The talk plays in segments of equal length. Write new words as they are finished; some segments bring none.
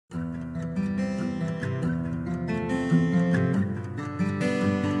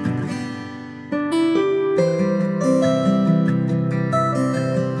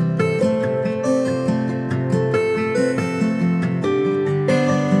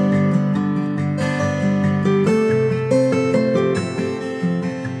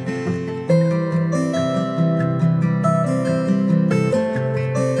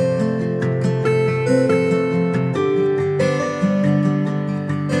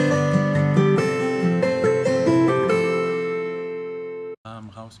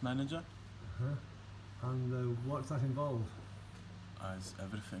manager. And what's that involve? It's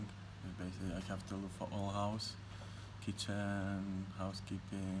everything. Basically, I have to look for all house, kitchen,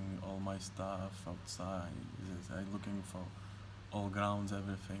 housekeeping, all my stuff outside. I'm looking for all grounds,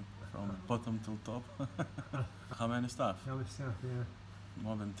 everything, from bottom till top. How many staff? How many staff, yeah?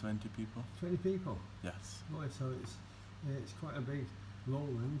 More than 20 people. 20 people? Yes. Right, so it's quite a big role,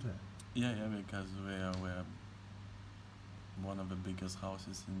 isn't it? Yeah, because we're one of the biggest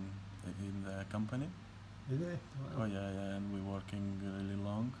houses in the company. Is it? Oh yeah, and we're working really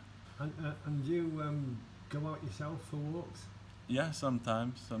long. And you go out yourself for walks? Yeah,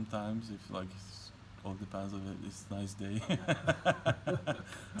 sometimes if like all depends on it. It's a nice day.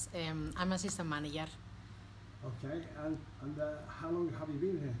 I'm assistant manager. Okay, and how long have you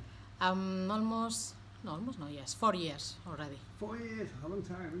been here? Yes, 4 years already. 4 years, a long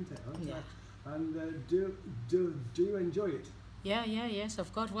time, isn't it? A long time. Yeah. And do you enjoy it? Yes,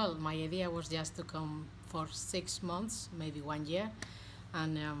 of course. Well, my idea was just to come for 6 months, maybe 1 year,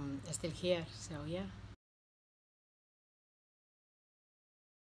 and still here, so yeah.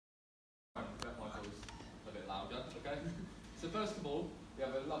 A bit louder, okay? So first of all, we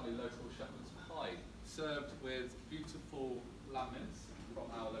have a lovely local shepherd's pie, served with beautiful lamb mince from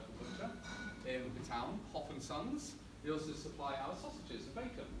our local butcher in the town, Hoff & Sons. We also supply our sausages and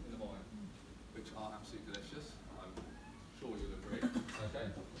bacon in the morning, which are absolutely delicious. I'm sure you'll agree. Okay.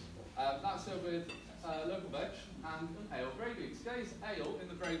 That's served with local veg and an ale gravy. Today's ale in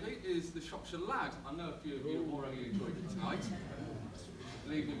the gravy is the Shropshire Lad. I know a few of you have already enjoyed it tonight.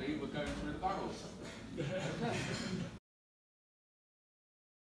 Believe me, we're going through the barrels.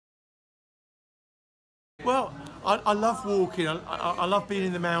 Well, I love walking, I love being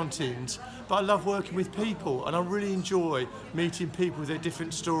in the mountains, but I love working with people, and I really enjoy meeting people with their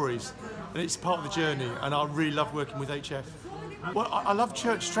different stories, and it's part of the journey, and I really love working with HF. Well, I love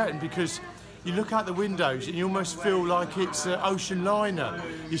Church Stretton because you look out the windows and you almost feel like it's an ocean liner.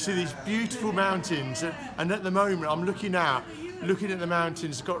 You see these beautiful mountains, and at the moment I'm looking at the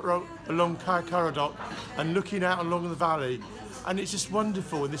mountains, got along Caer Caradoc, and looking out along the valley, and it's just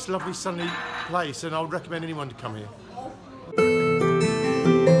wonderful in this lovely sunny place, and I would recommend anyone to come here.